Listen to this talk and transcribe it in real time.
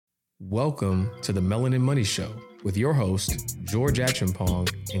Welcome to the Melanin Money Show with your hosts, George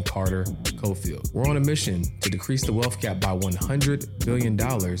Acheampong and Carter Cofield. We're on a mission to decrease the wealth gap by $100 billion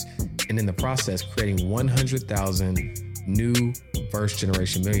and in the process creating 100,000 new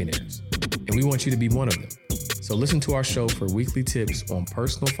first-generation millionaires. And we want you to be one of them. So listen to our show for weekly tips on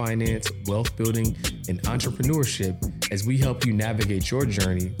personal finance, wealth building, and entrepreneurship as we help you navigate your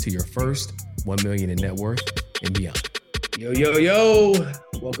journey to your first $1 million in net worth and beyond. Yo.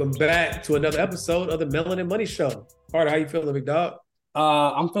 Welcome back to another episode of the Melanin Money Show. Carter, how you feeling, big dog?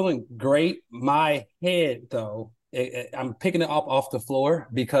 I'm feeling great. My head, though, I'm picking it up off the floor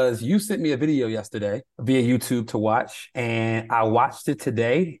because you sent me a video yesterday via YouTube to watch, and I watched it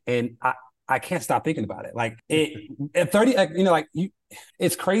today, and I can't stop thinking about it. Like at 30,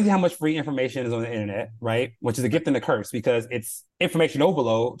 it's crazy how much free information is on the internet, right? Which is a gift and a curse because it's information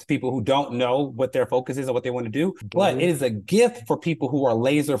overload to people who don't know what their focus is or what they want to do. But it is a gift for people who are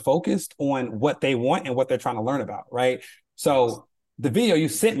laser focused on what they want and what they're trying to learn about, right? So the video you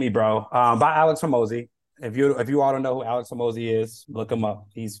sent me, bro, by Alex Hormozi. If you all don't know who Alex Hormozi is, look him up.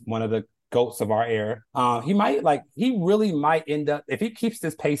 He's one of the GOATs of our era. He really might end up, if he keeps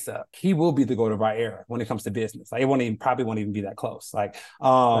this pace up, he will be the GOAT of our era when it comes to business. Like it probably won't even be that close. But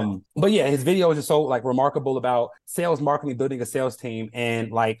yeah, his video is just so remarkable about sales marketing, building a sales team.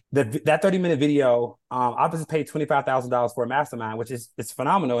 And that 30-minute video, I just paid $25,000 for a mastermind, which is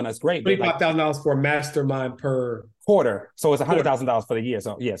phenomenal. And that's great. $25,000 for a mastermind per quarter. So it's $100,000 for the year.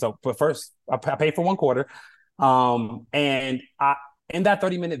 So yeah. So but first I paid for one quarter. In that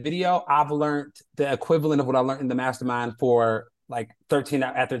 30-minute video, I've learned the equivalent of what I learned in the mastermind for 13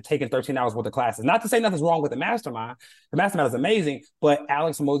 after taking 13 hours worth of classes. Not to say nothing's wrong with the mastermind. The mastermind is amazing, but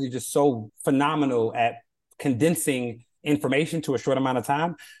Alex Hormozi is just so phenomenal at condensing information to a short amount of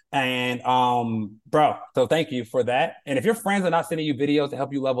time. And bro, so thank you for that. And if your friends are not sending you videos to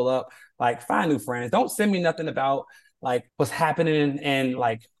help you level up, find new friends. Don't send me nothing about what's happening in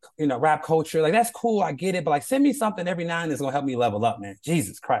rap culture. That's cool, I get it, but send me something every now and then that's gonna help me level up, man.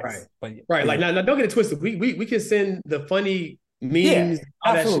 Jesus Christ. Right. Now don't get it twisted. We can send the funny memes,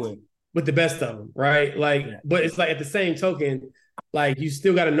 absolutely, with the best of them, right? But it's at the same token, you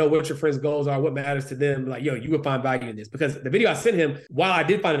still got to know what your friends' goals are, what matters to them. You would find value in this, because the video I sent him, while I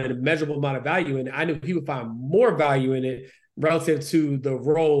did find an immeasurable amount of value in it, I knew he would find more value in it relative to the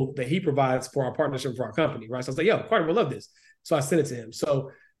role that he provides for our partnership for our company, right? So I was like, yo, Carter will love this. So I sent it to him. So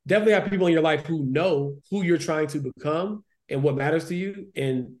definitely have people in your life who know who you're trying to become and what matters to you,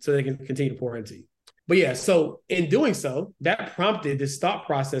 and so they can continue to pour into you. But yeah, so in doing so, that prompted this thought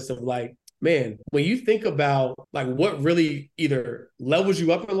process of man, when you think about what really either levels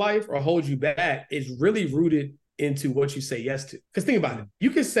you up in life or holds you back, is really rooted into what you say yes to. Because think about it. You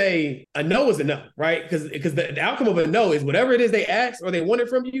can say a no is a no, right? Because the outcome of a no is whatever it is they asked or they wanted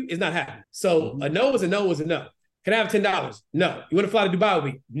from you is not happening. So a no is a no is a no. Can I have $10? No. You want to fly to Dubai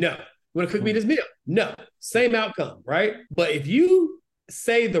with me? No. You want to cook me this meal? No. Same outcome, right? But if you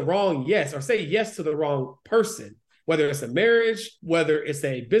say the wrong yes, or say yes to the wrong person, whether it's a marriage, whether it's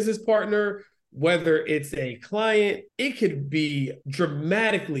a business partner, whether it's a client, it could be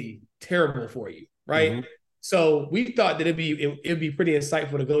dramatically terrible for you, right? Mm-hmm. So we thought that it'd be pretty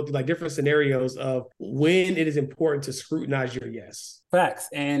insightful to go through different scenarios of when it is important to scrutinize your yes. Facts.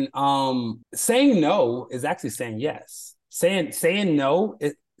 And saying no is actually saying yes. Saying no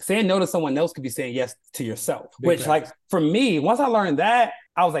to someone else could be saying yes to yourself. Big facts. For me, once I learned that,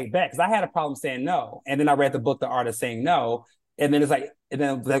 I was bet, because I had a problem saying no. And then I read the book, The Art of Saying No. And then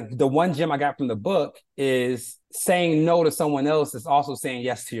the one gem I got from the book is saying no to someone else is also saying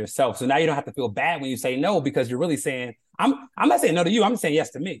yes to yourself. So now you don't have to feel bad when you say no, because you're really saying, I'm not saying no to you, I'm saying yes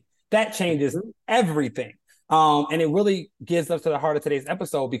to me. That changes everything. And it really gives us to the heart of today's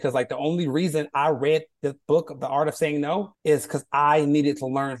episode, because the only reason I read the book, The Art of Saying No, is because I needed to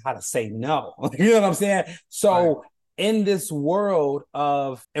learn how to say no. You know what I'm saying? So in this world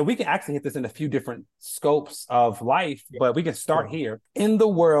of, and we can actually hit this in a few different scopes of life, but we can start here. In the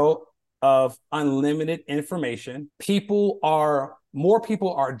world of unlimited information, more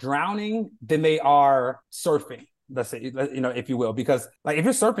people are drowning than they are surfing. Let's say, if you will, because if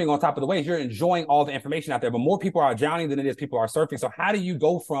you're surfing on top of the waves, you're enjoying all the information out there, but more people are drowning than it is people are surfing. So how do you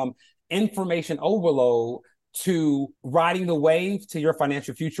go from information overload to riding the wave to your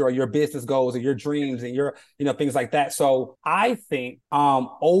financial future or your business goals or your dreams and your, things like that? So I think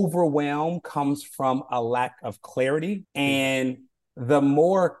overwhelm comes from a lack of clarity, and the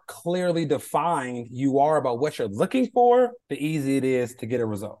more clearly defined you are about what you're looking for, the easier it is to get a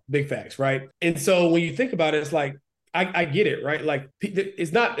result. Big facts, right? And so when you think about it, it's I get it, right?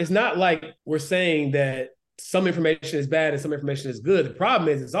 It's not like we're saying that some information is bad and some information is good. The problem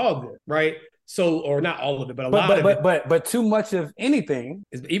is it's all good, right? So, or not all of it, but a lot of it. But too much of anything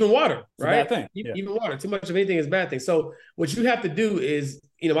is even water, right? Bad thing. Even water. Too much of anything is a bad thing. So what you have to do is,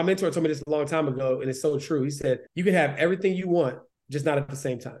 my mentor told me this a long time ago, and it's so true. He said, you can have everything you want, just not at the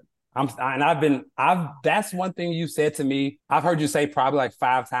same time. That's one thing you said to me. I've heard you say probably like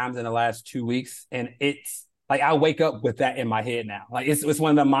 5 times in the last 2 weeks. And it's like, I wake up with that in my head now. Like it's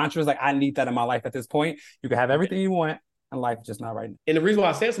one of the mantras. Like I need that in my life at this point. You can have everything you want. And life is just not right now. And the reason why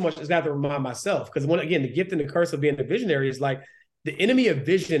I say it so much is I have to remind myself, because again, the gift and the curse of being a visionary is like the enemy of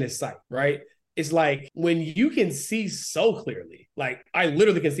vision is sight, right? It's like when you can see so clearly, like I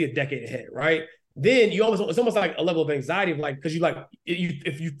literally can see a decade ahead, right? Then it's almost like a level of anxiety of like, because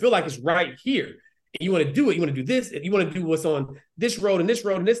if you feel like it's right here and you want to do it, you want to do this, if you want to do what's on this road and this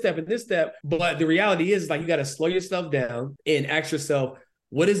road and this step and this step. But the reality is like, you got to slow yourself down and ask yourself,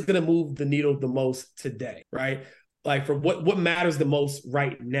 what is going to move the needle the most today, right? Like for what matters the most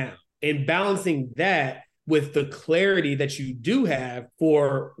right now, and balancing that with the clarity that you do have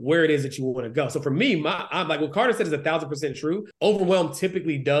for where it is that you want to go. So for me, I'm like what Carter said is 1,000% true. Overwhelm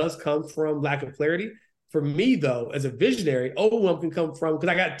typically does come from lack of clarity. For me, though, as a visionary, overwhelm can come from because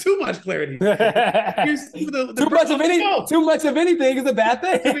I got too much clarity. Too much of anything is a bad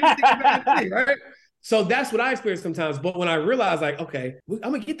thing. Right? So that's what I experience sometimes. But when I realize, like, okay,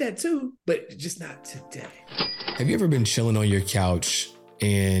 I'm going to get that too, but just not today. Have you ever been chilling on your couch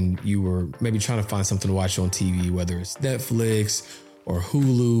and you were maybe trying to find something to watch on TV, whether it's Netflix or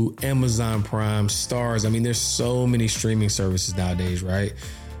Hulu, Amazon Prime, Stars? I mean, there's so many streaming services nowadays, right?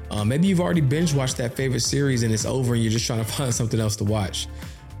 Maybe you've already binge watched that favorite series and it's over and you're just trying to find something else to watch.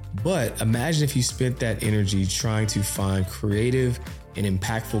 But imagine if you spent that energy trying to find creative and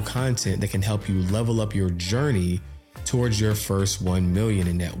impactful content that can help you level up your journey towards your first 1 million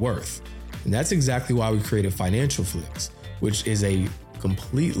in net worth. And that's exactly why we created Financial Flicks, which is a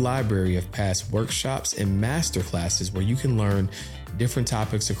complete library of past workshops and masterclasses where you can learn different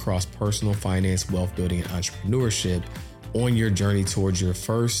topics across personal finance, wealth building, and entrepreneurship on your journey towards your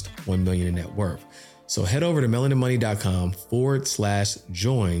first 1 million in net worth. So head over to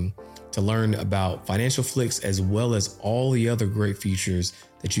melaninmoney.com/join to learn about Financial Flicks, as well as all the other great features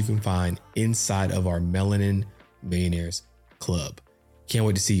that you can find inside of our Melanin Millionaires Club. Can't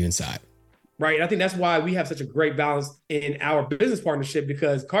wait to see you inside. Right. And I think that's why we have such a great balance in our business partnership,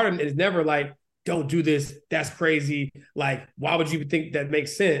 because Carter is never like, don't do this. That's crazy. Like, why would you think that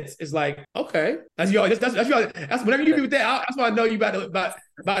makes sense? It's like, okay, that's whenever you do that. That's why I know you about to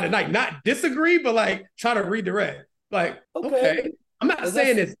like not disagree, but like try to redirect. Like, okay. I'm not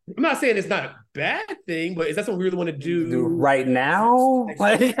saying it's not a bad thing, but is that something we really want to do right now?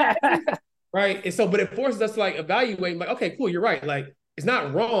 Right. And so, but it forces us to like evaluate, like, okay, cool, you're right. Like, it's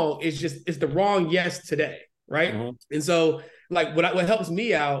not wrong. It's the wrong yes today. Right. Mm-hmm. And so like what helps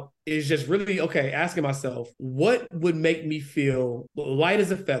me out is just really, okay, asking myself, what would make me feel light as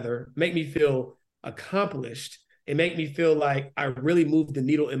a feather, make me feel accomplished, and make me feel like I really moved the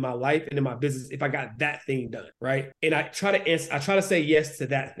needle in my life and in my business if I got that thing done, right? And I try to say yes to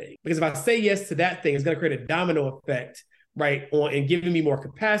that thing, because if I say yes to that thing, it's going to create a domino effect, right, on and giving me more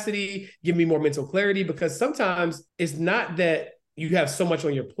capacity, giving me more mental clarity, because sometimes it's not that you have so much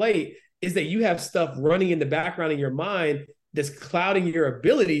on your plate, is that you have stuff running in the background in your mind that's clouding your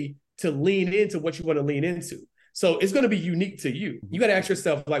ability to lean into what you want to lean into. So it's going to be unique to you. You got to ask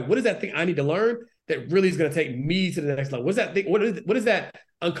yourself, like, what is that thing I need to learn that really is going to take me to the next level? What's that thing? What is that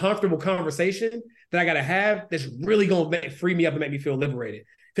uncomfortable conversation that I got to have that's really going to free me up and make me feel liberated?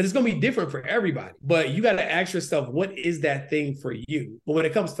 Because it's going to be different for everybody. But you got to ask yourself, what is that thing for you? But when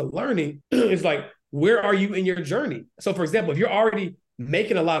it comes to learning, it's like, where are you in your journey? So for example, if you're already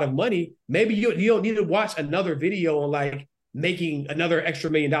making a lot of money, maybe you don't need to watch another video on like making another extra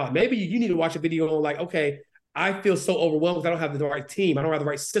 $1 million. Maybe you need to watch a video on like, okay, I feel so overwhelmed because I don't have the right team. I don't have the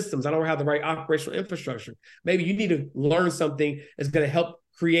right systems. I don't have the right operational infrastructure. Maybe you need to learn something that's going to help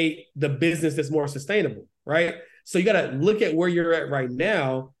create the business that's more sustainable, right? So you got to look at where you're at right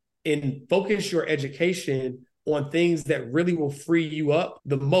now and focus your education on things that really will free you up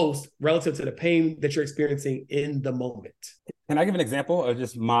the most relative to the pain that you're experiencing in the moment. Can I give an example of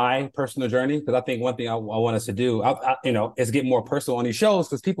just my personal journey? Because I think one thing I want us to do, is get more personal on these shows,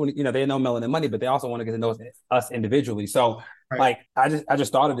 because people, they know Melanin Money, but they also want to get to know us individually. So like, I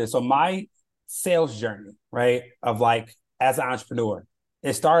just thought of this. So my sales journey, right, of like, as an entrepreneur,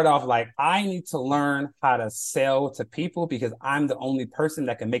 It started off like, I need to learn how to sell to people because I'm the only person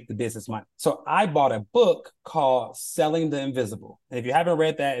that can make the business money. So I bought a book called Selling the Invisible. And if you haven't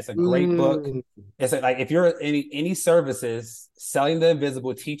read that, it's a great book. It's like, if you're in any services, Selling the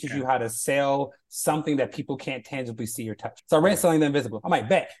Invisible teaches you how to sell something that people can't tangibly see or touch. So I read Selling the Invisible. I'm like,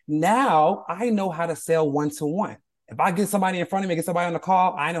 bet. Now I know how to sell one-to-one. If I get somebody in front of me, get somebody on the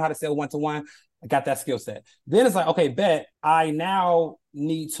call, I know how to sell one-to-one. I got that skill set. Then it's like, okay, bet I now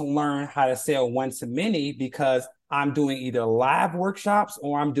need to learn how to sell one-to-many because I'm doing either live workshops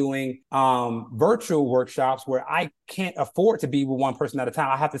or I'm doing virtual workshops where I can't afford to be with one person at a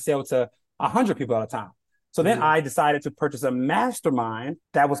time. I have to sell to 100 people at a time. So then I decided to purchase a mastermind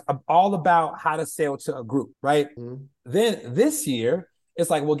that was all about how to sell to a group, right? Then this year, it's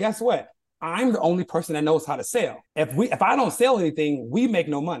like, well, guess what? I'm the only person that knows how to sell. If I don't sell anything, we make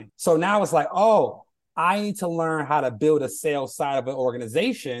no money. So now it's like, oh, I need to learn how to build a sales side of an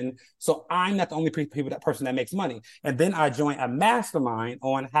organization. So I'm not the only person that makes money. And then I joined a mastermind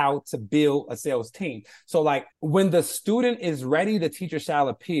on how to build a sales team. So like when the student is ready, the teacher shall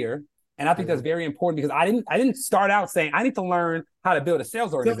appear. And I think that's very important because I didn't start out saying I need to learn how to build a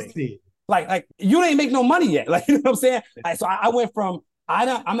sales organization. Like you ain't make no money yet. Like, you know what I'm saying? So I went from,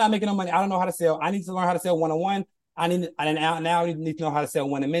 I'm not making no money. I don't know how to sell. I need to learn how to sell one-on-one. I need to know how to sell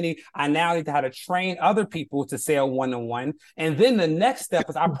one-to-many. I now need to how to train other people to sell one-on-one. And then the next step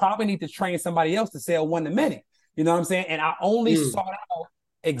is I probably need to train somebody else to sell one-to-many. You know what I'm saying? And I only sought out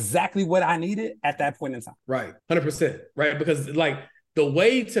exactly what I needed at that point in time. Right. 100%. Right. Because like the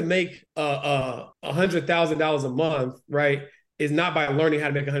way to make $100,000 a month, right, is not by learning how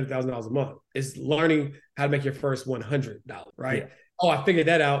to make $100,000 a month. It's learning how to make your first $100, right? Yeah. Oh, I figured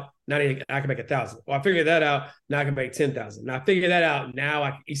that out. Now I can make 1,000. Oh, I figured that out. Now I can make 10,000. Now I figured that out.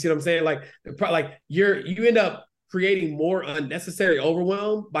 Now you see what I'm saying? Like you end up creating more unnecessary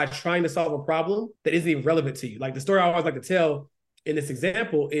overwhelm by trying to solve a problem that isn't even relevant to you. Like the story I always like to tell in this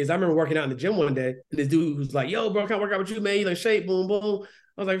example is I remember working out in the gym one day, and this dude was like, "Yo, bro, can I work out with you, man? You like shape, boom, boom."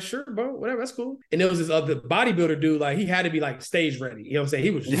 I was like, "Sure, bro, whatever, that's cool." And there was this other bodybuilder dude, like he had to be like stage ready. You know what I'm saying?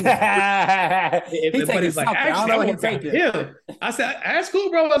 He was. He's like, actually, I want to take him. I said, "That's cool,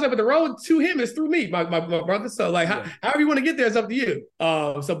 bro." I was like, "But the road to him is through me, my brother." So like, however you want to get there, it's up to you.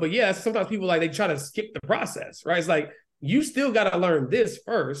 But yeah, sometimes people like they try to skip the process, right? It's like you still got to learn this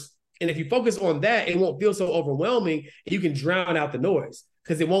first. And if you focus on that, it won't feel so overwhelming and you can drown out the noise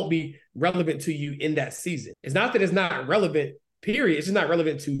because it won't be relevant to you in that season. It's not that it's not relevant, period. It's just not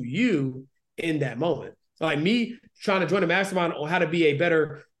relevant to you in that moment. So like me trying to join a mastermind on how to be a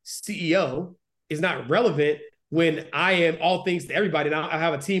better CEO is not relevant when I am all things to everybody. Now I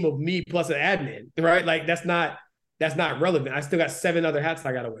have a team of me plus an admin, right? Like that's not relevant. I still got 7 other hats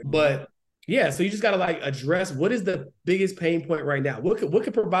I got to wear. But yeah, so you just got to like address what is the biggest pain point right now? What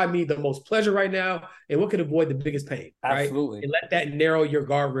could provide me the most pleasure right now? And what could avoid the biggest pain? Absolutely. Right? And let that narrow your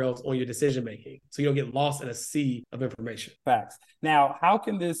guardrails on your decision making so you don't get lost in a sea of information. Facts. Now, how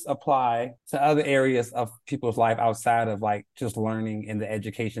can this apply to other areas of people's life outside of like just learning in the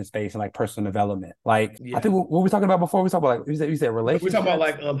education space and like personal development? Like, I think what were we talking about before? We talked about like you said relationships. We talked about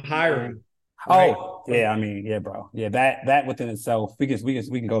like hiring. Right? Oh, yeah. I mean, yeah, bro. Yeah, that within itself, we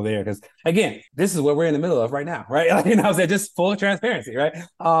can go there because again, this is what we're in the middle of right now, right? Like, you know, just full transparency, right?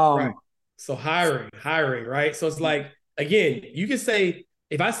 Right. So hiring, right? So it's like again, you can say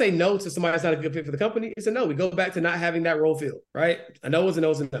if I say no to somebody that's not a good fit for the company, it's a no. We go back to not having that role filled, right? A no is a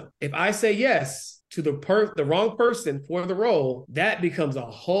no is a no. If I say yes to the wrong person for the role, that becomes a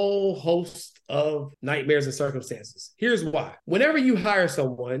whole host of nightmares and circumstances. Here's why. Whenever you hire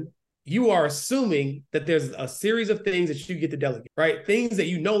someone, you are assuming that there's a series of things that you get to delegate, right? Things that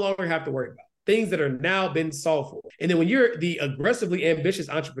you no longer have to worry about, things that are now been solved for. And then when you're the aggressively ambitious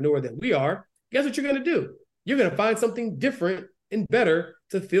entrepreneur that we are, guess what you're going to do? You're going to find something different and better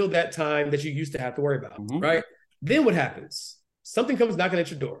to fill that time that you used to have to worry about, right? Then what happens? Something comes knocking at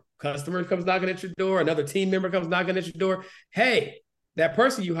your door. Customer comes knocking at your door. Another team member comes knocking at your door. Hey, that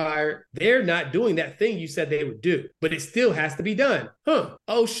person you hired, they're not doing that thing you said they would do, but it still has to be done.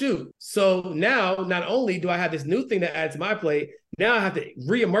 Oh, shoot. So now, not only do I have this new thing to add to my plate, now I have to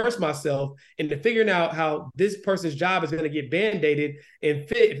re-immerse myself into figuring out how this person's job is going to get band-aided and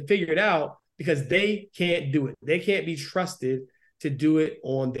figured out because they can't do it. They can't be trusted to do it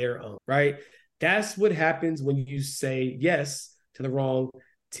on their own, right? That's what happens when you say yes to the wrong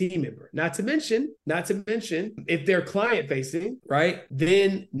team member. Not to mention, if they're client facing, right?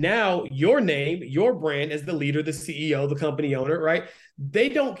 Then now your name, your brand as the leader, the CEO, the company owner, right? They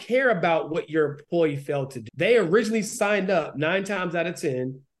don't care about what your employee failed to do. They originally signed up 9 times out of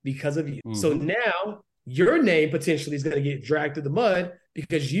 10 because of you. So now your name potentially is going to get dragged through the mud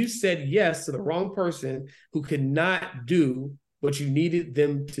because you said yes to the wrong person who could not do what you needed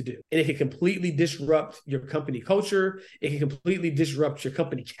them to do. And it can completely disrupt your company culture. It can completely disrupt your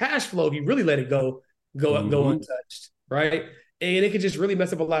company cash flow if you really let it go untouched, right? And it could just really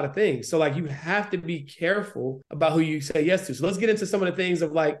mess up a lot of things. So like you have to be careful about who you say yes to. So let's get into some of the things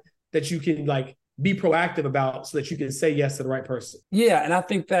of like that you can like be proactive about so that you can say yes to the right person. Yeah. And I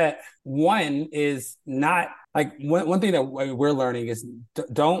think that one is not like one thing that we're learning is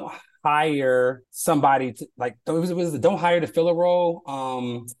don't hire somebody to like, don't hire to fill a role.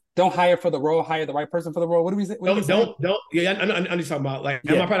 Don't hire for the role, hire the right person for the role. What do we say? Don't. Yeah, I'm just talking about like,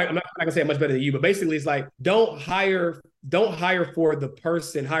 I'm not gonna say it much better than you, but basically it's like, don't hire for the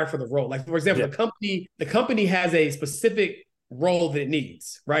person, hire for the role. Like for example, the company has a specific role that it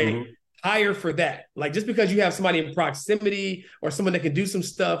needs, right? Mm-hmm. Hire for that. Like just because you have somebody in proximity or someone that can do some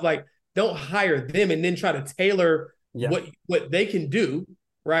stuff, like don't hire them and then try to tailor what they can do,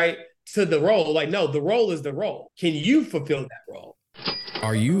 right, to the role. Like, no, the role is the role. Can you fulfill that role?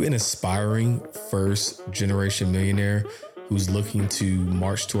 Are you an aspiring first generation millionaire who's looking to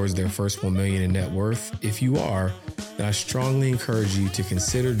march towards their first 1 million in net worth? If you are, then I strongly encourage you to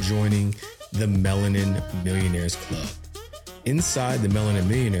consider joining the Melanin Millionaires Club. Inside the Melanin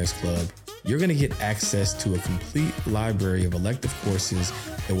Millionaires Club, you're going to get access to a complete library of elective courses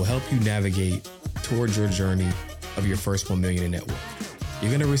that will help you navigate towards your journey of your first 1 million in net worth.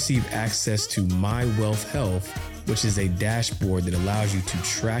 You're going to receive access to My Wealth Health, which is a dashboard that allows you to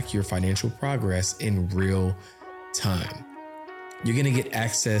track your financial progress in real time. You're going to get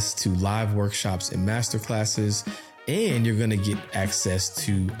access to live workshops and masterclasses, and you're going to get access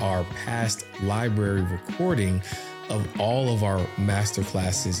to our past library recording of all of our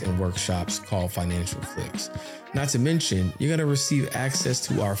masterclasses and workshops called Financial Flicks. Not to mention, you're going to receive access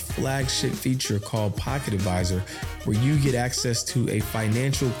to our flagship feature called Pocket Advisor, where you get access to a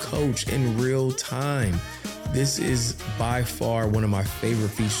financial coach in real time. This is by far one of my favorite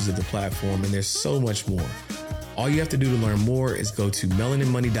features of the platform, and there's so much more. All you have to do to learn more is go to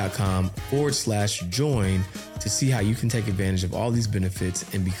melaninmoney.com/join to see how you can take advantage of all these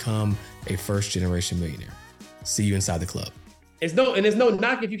benefits and become a first generation millionaire. See you inside the club. There's no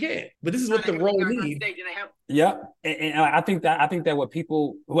knock if you can, but this is what the role needs. Yeah. And I think that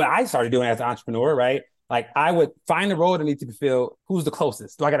what I started doing as an entrepreneur, right? Like I would find the role that needs to be filled. Who's the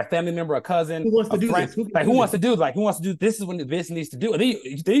closest? Do I got a family member, a cousin? Who wants to do this? Who wants to do this is when the business needs to do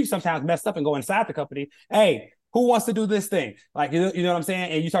it. Then you sometimes mess up and go inside the company. Hey, who wants to do this thing? Like, you know what I'm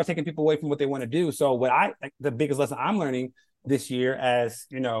saying? And you start taking people away from what they want to do. So the biggest lesson I'm learning this year as,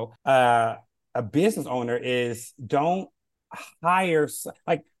 a business owner is don't hire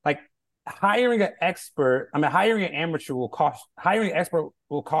hiring an expert. I mean, hiring an amateur will cost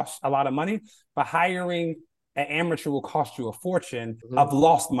a lot of money, but hiring an amateur will cost you a fortune of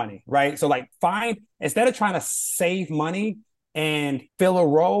lost money, right? So like instead of trying to save money and fill a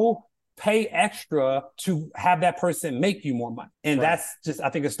role, pay extra to have that person make you more money. And that's just, I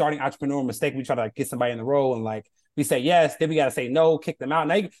think, a starting entrepreneur mistake. We try to get somebody in the role and like, we say yes, then we got to say no, kick them out.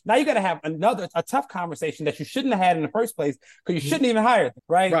 Now you got to have a tough conversation that you shouldn't have had in the first place because you shouldn't even hire them,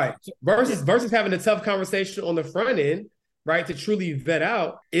 right? Right. Versus having a tough conversation on the front end, right, to truly vet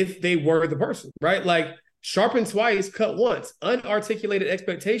out if they were the person, right? Like sharpen twice, cut once. Unarticulated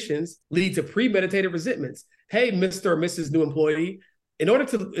expectations lead to premeditated resentments. Hey, Mr. or Mrs. New employee, in order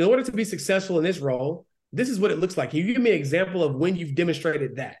to be successful in this role, this is what it looks like. Can you give me an example of when you've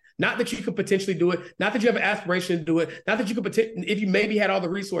demonstrated that? Not that you could potentially do it, not that you have an aspiration to do it, not that you could if you maybe had all the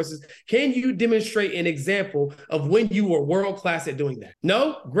resources. Can you demonstrate an example of when you were world-class at doing that?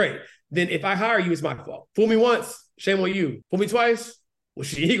 No? Great. Then if I hire you, it's my fault. Fool me once, shame on you. Fool me twice, well,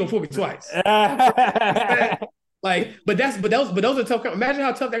 he gonna fool me twice. Like, but those are tough. Imagine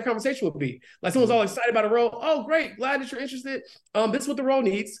how tough that conversation would be. Like someone's all excited about a role. Oh, great. Glad that you're interested. This is what the role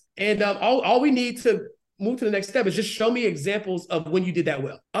needs. And all we need to move to the next step is just show me examples of when you did that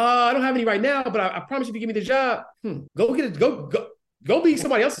well. I don't have any right now, but I promise you if you give me the job, go get it. Go be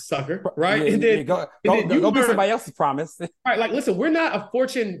somebody else's sucker, right? Yeah, and then go be somebody else's promise. All right, like listen, we're not a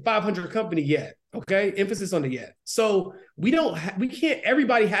Fortune 500 company yet. Okay, emphasis on the yet. So we can't.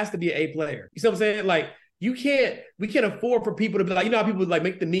 Everybody has to be an A player. You see what I'm saying? Like we can't afford for people to be like, how people would like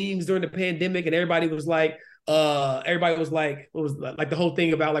make the memes during the pandemic, and everybody was like, what was like the whole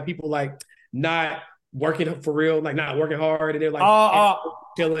thing about like people like not working for real, like not working hard, and they're like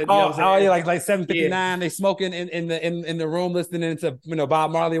chilling. You know what I'm saying? Like 7:59, they smoking in the room listening to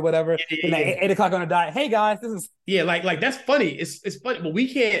Bob Marley or whatever. And at 8 o'clock on the dot. Hey guys, this is like that's funny. It's funny, but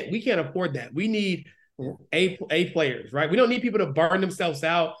we can't afford that. We need A players, right? We don't need people to burn themselves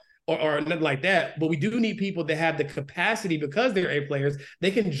out or nothing like that. But we do need people that have the capacity, because they're A players,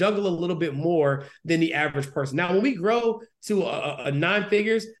 they can juggle a little bit more than the average person. Now, when we grow to a nine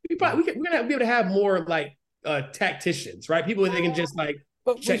figures, we're gonna be able to have more like tacticians, right? People that they can just like.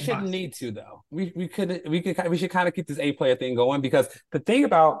 But we shouldn't need to, though. We should kind of keep this A player thing going, because the thing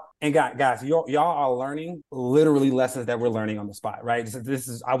about, and guys, y'all are learning literally lessons that we're learning on the spot, right? This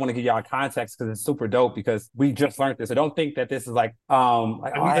is I want to give y'all context because it's super dope, because we just learned this. So don't think that this is like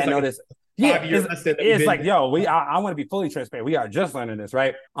I know this. Yeah, it's like, yo, I want to be fully transparent. We are just learning this,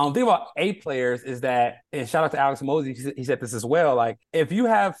 right? The thing about A players is that, and shout out to Alex Mosey, he said this as well. Like, if you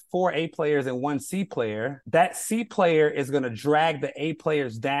have 4 A players and 1 C player, that C player is going to drag the A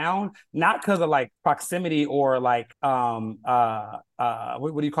players down, not because of like proximity or like what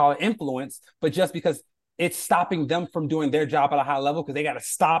do you call it, influence, but just because it's stopping them from doing their job at a high level, because they got to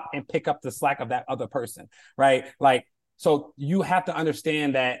stop and pick up the slack of that other person, right? Like. So you have to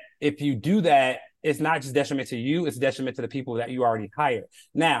understand that if you do that, it's not just detriment to you, it's detriment to the people that you already hired.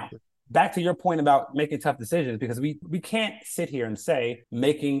 Now, back to your point about making tough decisions, because we can't sit here and say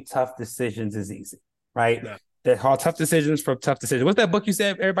making tough decisions is easy, right? No. They're called tough decisions from tough decisions. What's that book you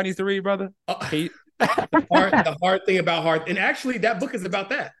said everybody needs to read, brother? The hard thing about hard. And actually, that book is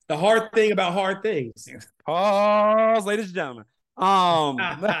about that. The hard thing about hard things. Pause, ladies and gentlemen.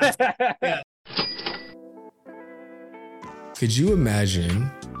 Yeah. Could you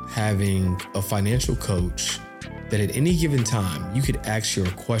imagine having a financial coach that at any given time you could ask your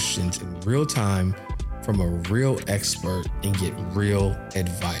questions in real time from a real expert and get real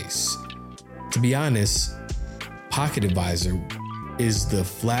advice? To be honest, Pocket Advisor is the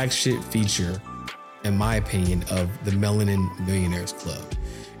flagship feature, in my opinion, of the Melanin Millionaires Club.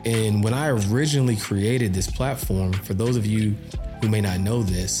 And when I originally created this platform, for those of you who may not know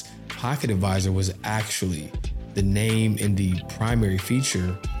this, Pocket Advisor was actually the name and the primary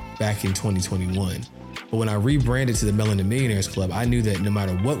feature back in 2021. But when I rebranded to the Melanin Millionaires Club, I knew that no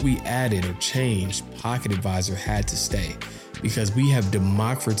matter what we added or changed, Pocket Advisor had to stay, because we have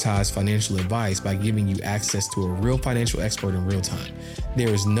democratized financial advice by giving you access to a real financial expert in real time. There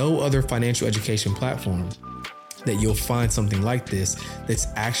is no other financial education platform that you'll find something like this that's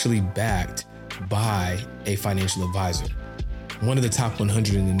actually backed by a financial advisor. One of the top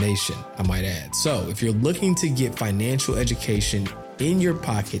 100 in the nation, I might add. So if you're looking to get financial education in your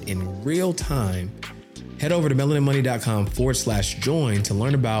pocket in real time, head over to melaninmoney.com/join to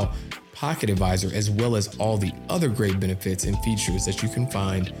learn about Pocket Advisor, as well as all the other great benefits and features that you can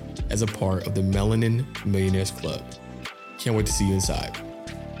find as a part of the Melanin Millionaires Club. Can't wait to see you inside.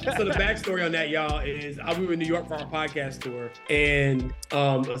 So the backstory on that, y'all, is we were in New York for our podcast tour, and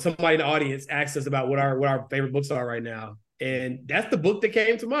somebody in the audience asked us about what our favorite books are right now. And that's the book that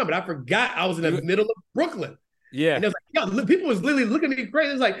came to mind, but I forgot I was in the middle of Brooklyn. Yeah. And it was like, yo, people was literally looking at me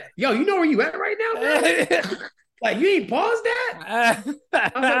crazy. It was like, yo, you know where you at right now, bro? Like, you ain't paused that? I was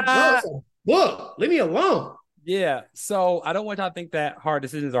like, bro, it's a book. Leave me alone. Yeah. So I don't want y'all to think that hard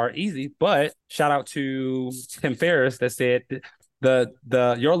decisions are easy, but shout out to Tim Ferriss that said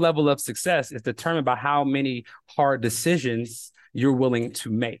your level of success is determined by how many hard decisions you're willing to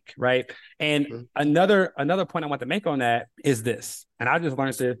make, right? And another point I want to make on that is this, and I just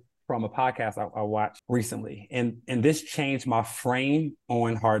learned this from a podcast I watched recently, and this changed my frame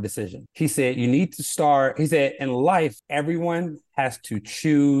on hard decisions. He said, he said, in life, everyone has to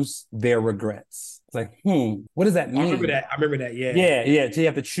choose their regrets. It's like, what does that mean? I remember that. Yeah. Yeah. So you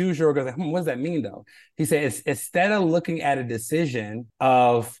have to choose your regrets. Like, what does that mean though? He said, instead of looking at a decision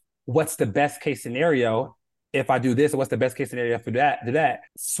of what's the best case scenario, if I do this, or what's the best case scenario for that,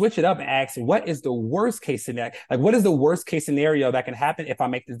 switch it up and ask, what is the worst case scenario? Like, what is the worst case scenario that can happen if I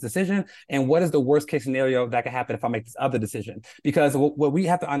make this decision? And what is the worst case scenario that can happen if I make this other decision? Because what we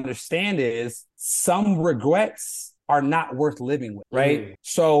have to understand is some regrets are not worth living with, right?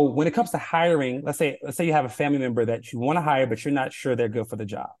 So when it comes to hiring, let's say you have a family member that you want to hire, but you're not sure they're good for the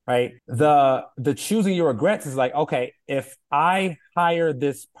job, right? The choosing your regrets is like, okay, if I hire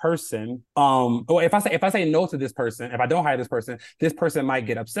this person, or if I say no to this person, if I don't hire this person might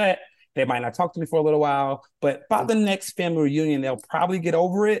get upset. They might not talk to me for a little while, but by the next family reunion, they'll probably get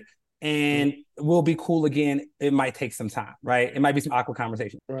over it and we'll be cool again. It might take some time, right? It might be some awkward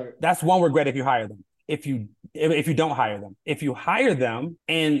conversation. Right. That's one regret if you hire them. If you don't hire them, if you hire them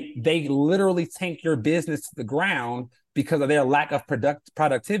and they literally tank your business to the ground because of their lack of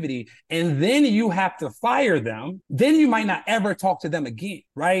productivity, and then you have to fire them, then you might not ever talk to them again,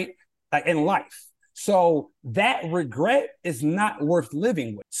 right? Like in life. So that regret is not worth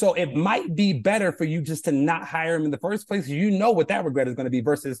living with. So it might be better for you just to not hire him in the first place. You know what that regret is going to be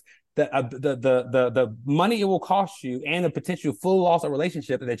versus the money it will cost you and the potential full loss of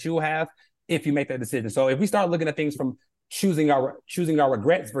relationship that you will have if you make that decision. So if we start looking at things from choosing our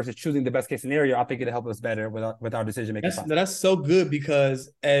regrets versus choosing the best case scenario, I think it'll help us better with our decision making. That's so good,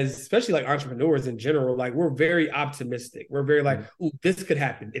 because especially like entrepreneurs in general, like we're very optimistic. We're very like, ooh, this could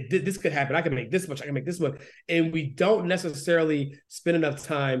happen. This could happen. I can make this much. I can make this much. And we don't necessarily spend enough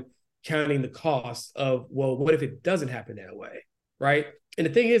time counting the cost of, well, what if it doesn't happen that way, right? And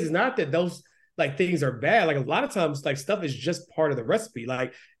the thing is not that those like things are bad. Like a lot of times, like stuff is just part of the recipe.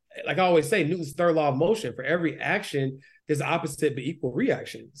 Like I always say, Newton's third law of motion: for every action, there's the opposite but equal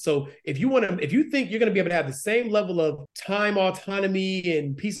reaction. So if you think you're going to be able to have the same level of time autonomy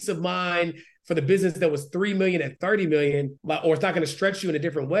and peace of mind for the business that was 3 million at 30 million, or it's not going to stretch you in a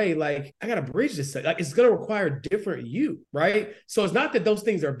different way, like I got to bridge this. Like it's going to require different you, right? So it's not that those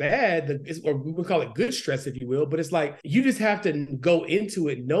things are bad, or we would call it good stress, if you will, but it's like you just have to go into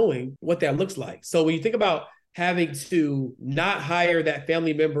it knowing what that looks like. So when you think about having to not hire that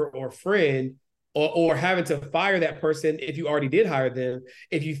family member or friend, or having to fire that person if you already did hire them,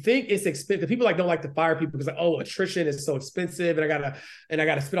 if you think it's expensive, people don't like to fire people because like, oh, attrition is so expensive and I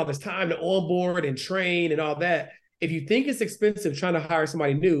gotta spend all this time to onboard and train and all that. If you think it's expensive trying to hire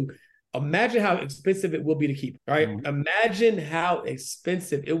somebody new, imagine how expensive it will be to keep, right? Mm-hmm. Imagine how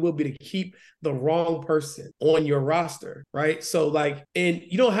expensive it will be to keep the wrong person on your roster, right? So like, and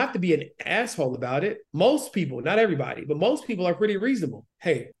you don't have to be an asshole about it. Most people, not everybody, but most people are pretty reasonable.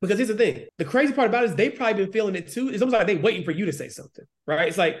 Hey, because here's the thing. The crazy part about it is they've probably been feeling it too. It's almost like they're waiting for you to say something, right?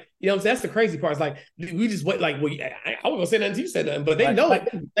 It's like, you know what I'm saying? That's the crazy part. It's like, we just wait, like, well, I wasn't going to say nothing until you said nothing, but they know it.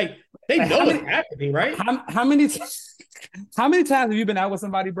 Like, they know it's happening, right? How many times have you been out with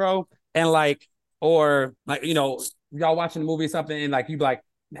somebody, bro? And like, or like, you know, y'all watching a movie or something, and like you be like,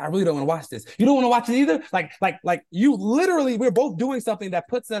 I really don't want to watch this. You don't want to watch it either? Like you literally, we're both doing something that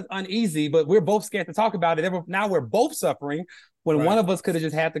puts us uneasy, but we're both scared to talk about it. Now we're both suffering when one of us could have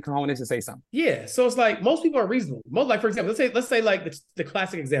just had the cojones to say something. Yeah. So it's like most people are reasonable. Most, like, for example, let's say like the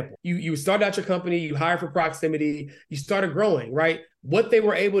classic example. You start out your company, you hire for proximity, you started growing, right? What they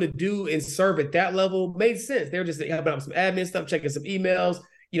were able to do and serve at that level made sense. They were just helping out with some admin stuff, checking some emails,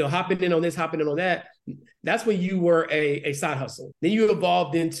 you know, hopping in on this, hopping in on that. That's when you were a side hustle. Then you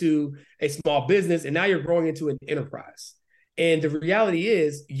evolved into a small business, and now you're growing into an enterprise. And the reality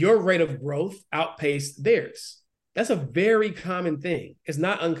is your rate of growth outpaced theirs. That's a very common thing. It's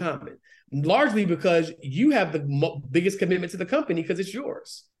not uncommon, largely because you have the biggest commitment to the company because it's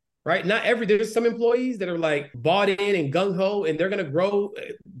yours, right? There's some employees that are like bought in and gung-ho, and they're going to grow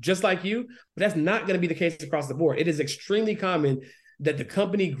just like you, but that's not going to be the case across the board. It is extremely common that the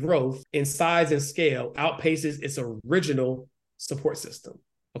company growth in size and scale outpaces its original support system,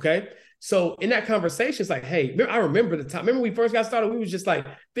 okay? So in that conversation, it's like, hey, I remember the time. Remember when we first got started, we was just like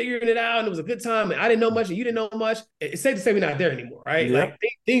figuring it out, and it was a good time, and I didn't know much, and you didn't know much. It's safe to say we're not there anymore, right? Yeah. Like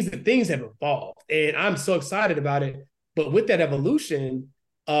things have evolved, and I'm so excited about it. But with that evolution,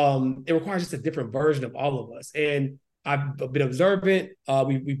 it requires just a different version of all of us. And I've been observant.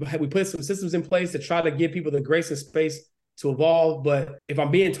 We put some systems in place to try to give people the grace and space to evolve. But if I'm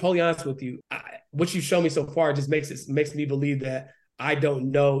being totally honest with you, what you've shown me so far just makes me believe that I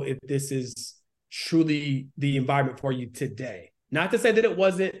don't know if this is truly the environment for you today. Not to say that it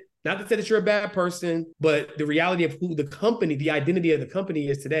wasn't, not to say that you're a bad person, but the reality of who the company, the identity of the company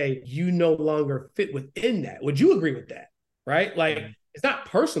is today, you no longer fit within that. Would you agree with that? Right? Like, it's not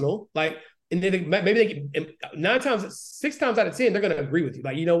personal. Like, and then maybe they 6 times out of 10, they're going to agree with you.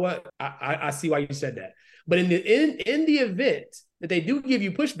 Like, you know what? I see why you said that. But in the event that they do give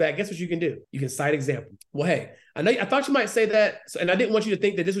you pushback, guess what you can do? You can cite example. Well, hey, I thought you might say that, and I didn't want you to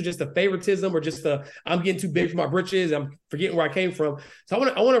think that this was just a favoritism or just I'm getting too big for my britches, I'm forgetting where I came from. So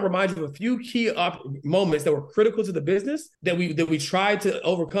I want to remind you of a few key moments that were critical to the business that we tried to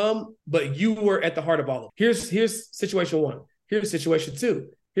overcome, but you were at the heart of all of them. Here's situation 1. Here's situation 2.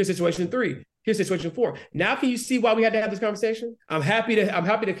 Here's situation 3. Here's situation 4. Now, can you see why we had to have this conversation? I'm happy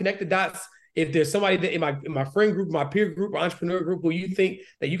to connect the dots. If there's somebody that in my friend group, my peer group, or entrepreneur group who you think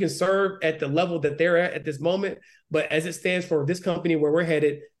that you can serve at the level that they're at this moment, but as it stands for this company where we're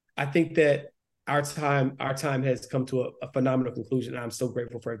headed, I think that our time has come to a phenomenal conclusion. And I'm so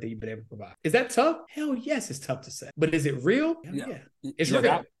grateful for everything you've been able to provide. Is that tough? Hell yes, it's tough to say. But is it real? Yeah. It's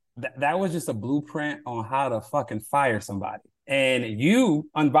real. That was just a blueprint on how to fucking fire somebody. And you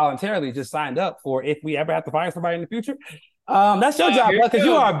involuntarily just signed up for if we ever have to fire somebody in the future. That's your job, because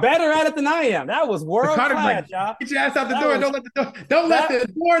you are better at it than I am. That was world class, y'all. Get your ass out the door. Don't let the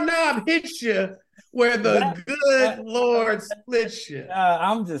doorknob hit you where the good Lord split shit.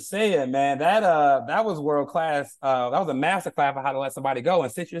 I'm just saying, man, that was world class. That was a master class for how to let somebody go.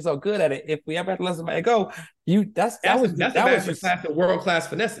 And since you're so good at it, if we ever have to let somebody go, that's a master class in world class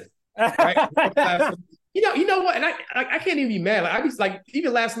finessing, right? You know what? And I can't even be mad. Like I was like,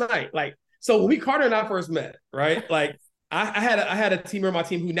 even last night, like, so when Carter and I first met, right? Like I had a teamer on my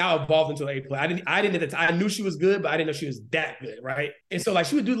team who now evolved into an A player. I didn't at the time. I knew she was good, but I didn't know she was that good, right? And so like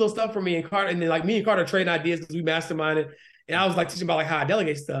she would do little stuff for me and Carter, and then like me and Carter trading ideas because we masterminded. And I was like teaching about like how I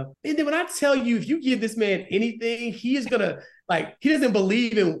delegate stuff. And then when I tell you, if you give this man anything, he is gonna like he doesn't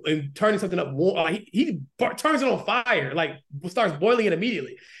believe in turning something up. Like he turns it on fire, like starts boiling it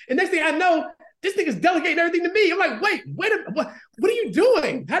immediately. And next thing I know, this nigga's delegating everything to me. I'm like, wait what are you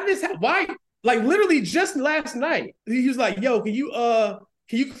doing? How did this happen? Why? Like literally just last night, he was like, "Yo, can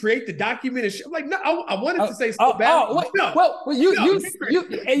you create the document?" And shit? I'm like, "No, I wanted to say so bad." No. Well,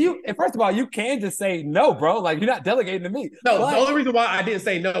 and first of all, you can just say no, bro. Like you're not delegating to me. No, the only reason why I didn't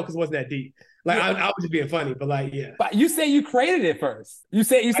say no because it wasn't that deep. Like I was just being funny, but like, yeah. But you say you created it first. You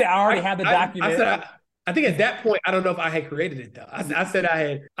say I already have the document. I think at that point, I don't know if I had created it though. I said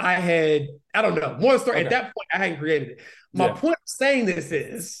I had. I don't know. More story. Okay. At that point, I hadn't created it. My point of saying this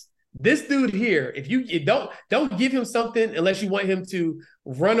is. This dude here, if you don't give him something unless you want him to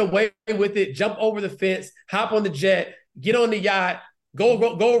run away with it, jump over the fence, hop on the jet, get on the yacht, go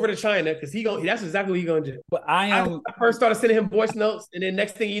over to China because that's exactly what he's gonna do. But I first started sending him voice notes, and then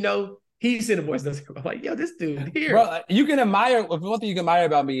next thing you know, he's sending voice notes. I'm like, yo, this dude here. Bro, you can admire. One thing you can admire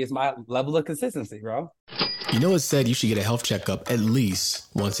about me is my level of consistency, bro. You know, it's said you should get a health checkup at least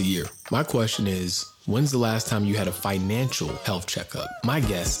once a year. My question is, when's the last time you had a financial health checkup? My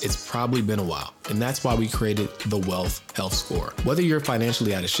guess, it's probably been a while. And that's why we created the Wealth Health Score. Whether you're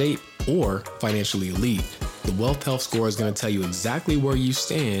financially out of shape or financially elite, the Wealth Health Score is going to tell you exactly where you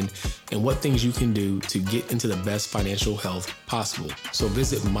stand and what things you can do to get into the best financial health possible. So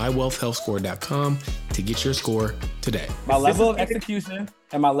visit mywealthhealthscore.com to get your score today. My level of execution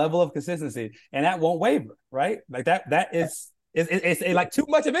and my level of consistency, and that won't waver, right? Like that is it's like too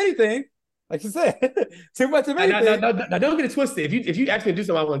much of anything. Like you said, too much of anything. Now, don't get it twisted. If you ask me to do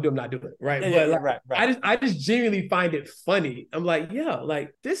something I want to do, I'm not doing it. Right. Yeah, right. I just genuinely find it funny. I'm like, yo,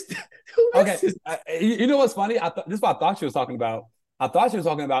 like this. Okay. You know what's funny? This is what I thought you was talking about.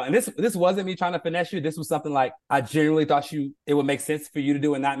 And this wasn't me trying to finesse you. This was something like I genuinely thought it would make sense for you to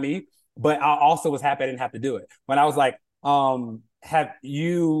do and not me. But I also was happy I didn't have to do it. When I was like, have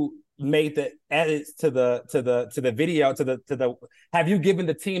you made the edits to the video have you given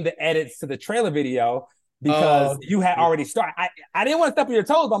the team the edits to the trailer video because you had already started? I didn't want to step on your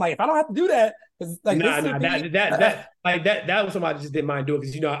toes, but I'm like, if I don't have to do that, like that was somebody that just didn't mind doing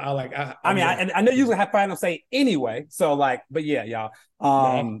because you know I know you usually have final say anyway. So like, but yeah, y'all.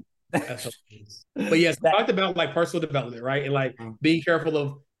 But yes, we talked about like personal development, right? And like being careful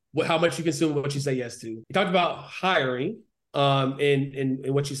of how much you consume, what you say yes to. We talked about hiring. And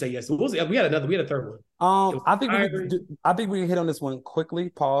what you say yes. So we had a third one. I think we can hit on this one quickly.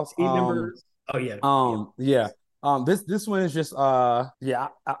 Pause. Team members. Oh yeah. This one is just I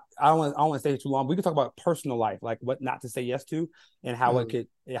don't want to stay too long. We can talk about personal life, like what not to say yes to, and how it could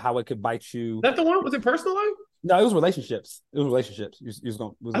bite you. Is that the one? Was it personal life? No, it was relationships. I like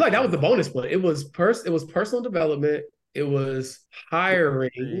that was the bonus one. It was personal development. It was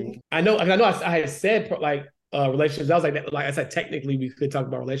hiring. I know. I had said like. Relationships. I was like that. Like I said, technically we could talk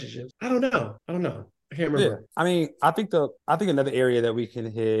about relationships. I don't know. I can't remember. Yeah. I mean, I think another area that we can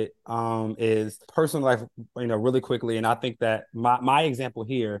hit is personal life, really quickly. And I think that my example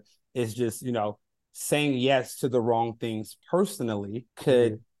here is just, saying yes to the wrong things personally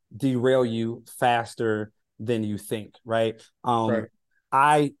could derail you faster than you think, right?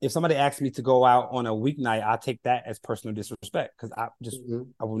 If somebody asks me to go out on a weeknight, I take that as personal disrespect because I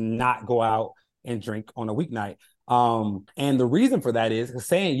will not go out and drink on a weeknight. And the reason for that is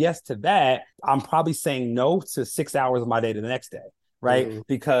saying yes to that, I'm probably saying no to 6 hours of my day to the next day, right?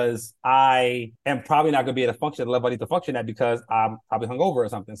 Because I am probably not going to be able to function at the level I need to function at because I'm probably hungover or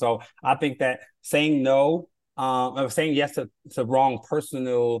something. So I think that saying no, saying yes to wrong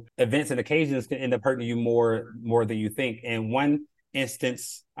personal events and occasions can end up hurting you more than you think. And one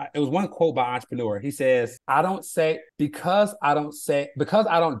instance, it was one quote by Entrepreneur. He says, because I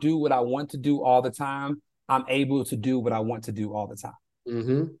don't do what I want to do all the time, I'm able to do what I want to do all the time.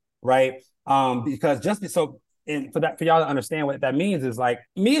 Mm-hmm. Right. Because and for y'all to understand what that means is like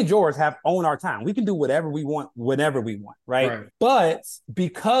me and George own our time. We can do whatever we want, whenever we want, right? But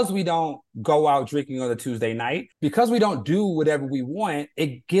because we don't go out drinking on a Tuesday night, because we don't do whatever we want,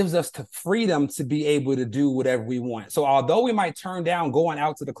 it gives us the freedom to be able to do whatever we want. So although we might turn down going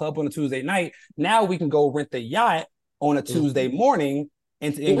out to the club on a Tuesday night, now we can go rent the yacht on a Tuesday morning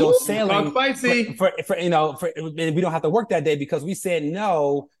and go sailing for we don't have to work that day because we said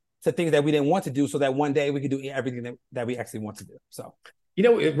no to things that we didn't want to do, so that one day we could do everything that we actually want to do. So,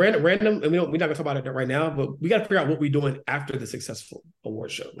 random, and we're not gonna talk about it right now, but we got to figure out what we're doing after the successful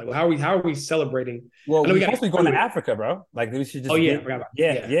award show. Like, how are we celebrating? Well, we're supposed to be going to Africa, bro. Like, we should just.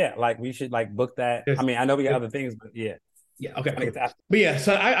 Yeah. Like, we should book that. I mean, I know we got other things, but yeah. Yeah. Okay. But yeah,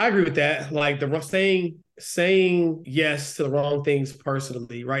 so I agree with that. Like saying yes to the wrong things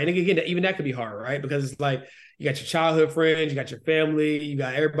personally, right? And again, even that could be hard, right? Because it's like you got your childhood friends, you got your family, you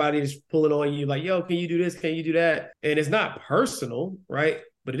got everybody just pulling on you, like, yo, can you do this? Can you do that? And it's not personal, right?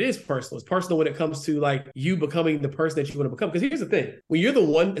 But it is personal. It's personal when it comes to like you becoming the person that you want to become. Because here's the thing: when you're the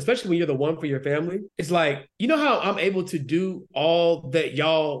one, especially when you're the one for your family, it's like, you know how I'm able to do all that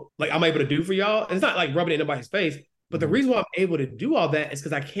y'all like I'm able to do for y'all. And it's not like rubbing it in anybody's face. But the reason why I'm able to do all that is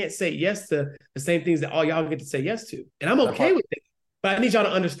because I can't say yes to the same things that all y'all get to say yes to. And I'm okay with it. But I need y'all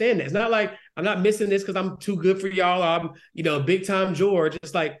to understand that. It's not like I'm not missing this because I'm too good for y'all. I'm, big time George.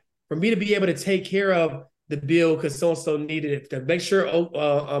 It's like for me to be able to take care of the bill because so-and-so needed it, to make sure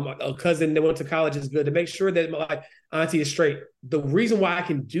a cousin that went to college is good, to make sure that my auntie is straight. The reason why I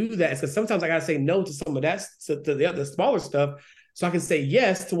can do that is because sometimes I got to say no to some of that, to the smaller stuff, so I can say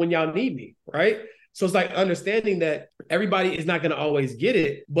yes to when y'all need me, right? So it's like understanding that everybody is not going to always get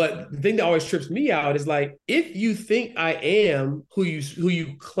it. But the thing that always trips me out is like, if you think I am who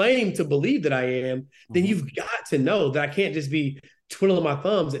you claim to believe that I am, then you've got to know that I can't just be twiddling my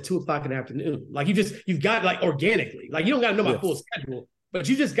thumbs at 2:00 in the afternoon. Like you've got like organically, like you don't got to know my full schedule, but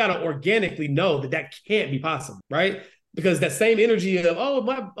you just got to organically know that can't be possible, right? Because that same energy of,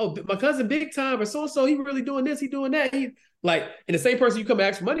 my cousin big time or so-and-so, he really doing this, he doing that. He like, and the same person you come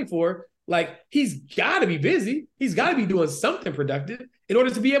ask for money for, like, he's got to be busy. He's got to be doing something productive in order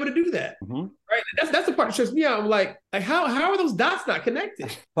to be able to do that, right? That's the part that trips me out. I'm like how are those dots not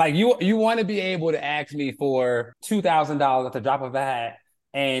connected? Like, you want to be able to ask me for $2,000 at the drop of a hat,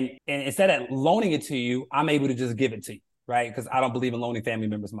 and instead of loaning it to you, I'm able to just give it to you, right? Because I don't believe in loaning family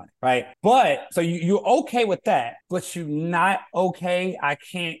members money, right? But so you're okay with that, but you're not okay. I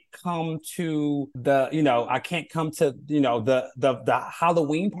can't come to the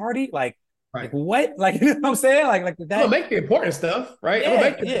Halloween party, like. Right. Like what? Like, you know what I'm saying? Like that. I'm gonna make the important stuff, right? I'm gonna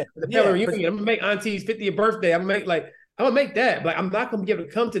make the family reunion. I'm gonna make Auntie's 50th birthday. I'm gonna make that. But I'm not gonna be able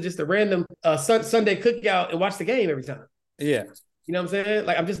to come to just a random Sunday cookout and watch the game every time. Yeah. You know what I'm saying?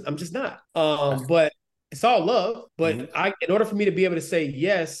 Like I'm just not. But it's all love. But in order for me to be able to say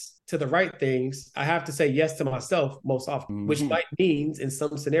yes to the right things, I have to say yes to myself most often, which might means in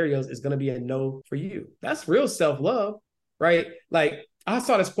some scenarios is gonna be a no for you. That's real self-love, right? Like, I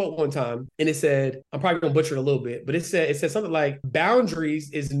saw this quote one time and it said, I'm probably gonna butcher it a little bit, but it said something like, boundaries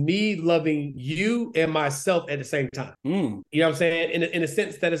is me loving you and myself at the same time. You know what I'm saying? In a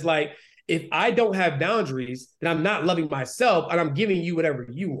sense that it's like, if I don't have boundaries, then I'm not loving myself and I'm giving you whatever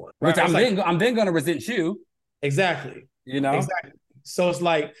you want. Right? Which I'm then gonna resent you. Exactly. You know? Exactly. So it's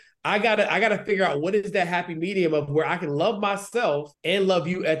like, I gotta figure out what is that happy medium of where I can love myself and love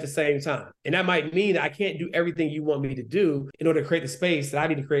you at the same time. And that might mean that I can't do everything you want me to do in order to create the space that I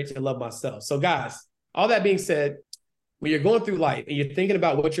need to create to love myself. So guys, all that being said, when you're going through life and you're thinking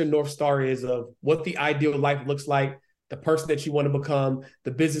about what your North Star is of what the ideal life looks like, the person that you want to become,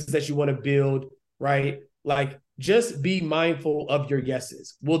 the business that you want to build, right? Like, just be mindful of your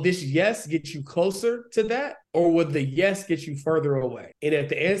yeses. Will this yes get you closer to that, or will the yes get you further away? And if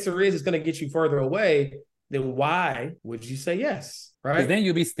the answer is it's going to get you further away, then why would you say yes? Right? Because then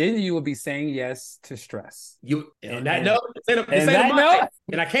you will be saying yes to stress. And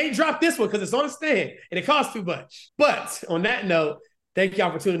I can't drop this one because it's on a stand and it costs too much. But on that note, thank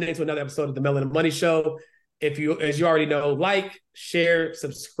y'all for tuning in to another episode of the Melanin Money Show. If you, as you already know, like, share,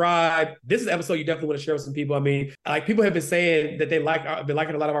 subscribe. This is an episode you definitely want to share with some people. I mean, like, people have been saying that they've been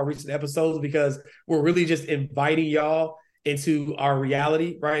liking a lot of our recent episodes because we're really just inviting y'all into our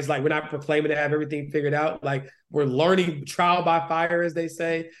reality, right? It's like we're not proclaiming to have everything figured out. Like, we're learning trial by fire, as they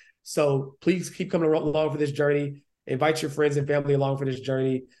say. So please keep coming along for this journey. Invite your friends and family along for this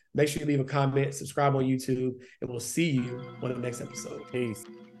journey. Make sure you leave a comment, subscribe on YouTube, and we'll see you on the next episode. Peace.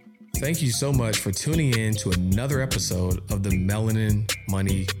 Thank you so much for tuning in to another episode of the Melanin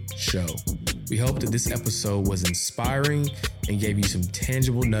Money Show. We hope that this episode was inspiring and gave you some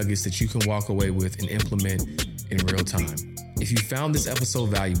tangible nuggets that you can walk away with and implement in real time. If you found this episode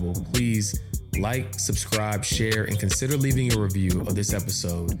valuable, please like, subscribe, share, and consider leaving a review of this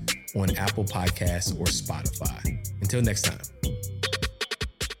episode on Apple Podcasts or Spotify. Until next time.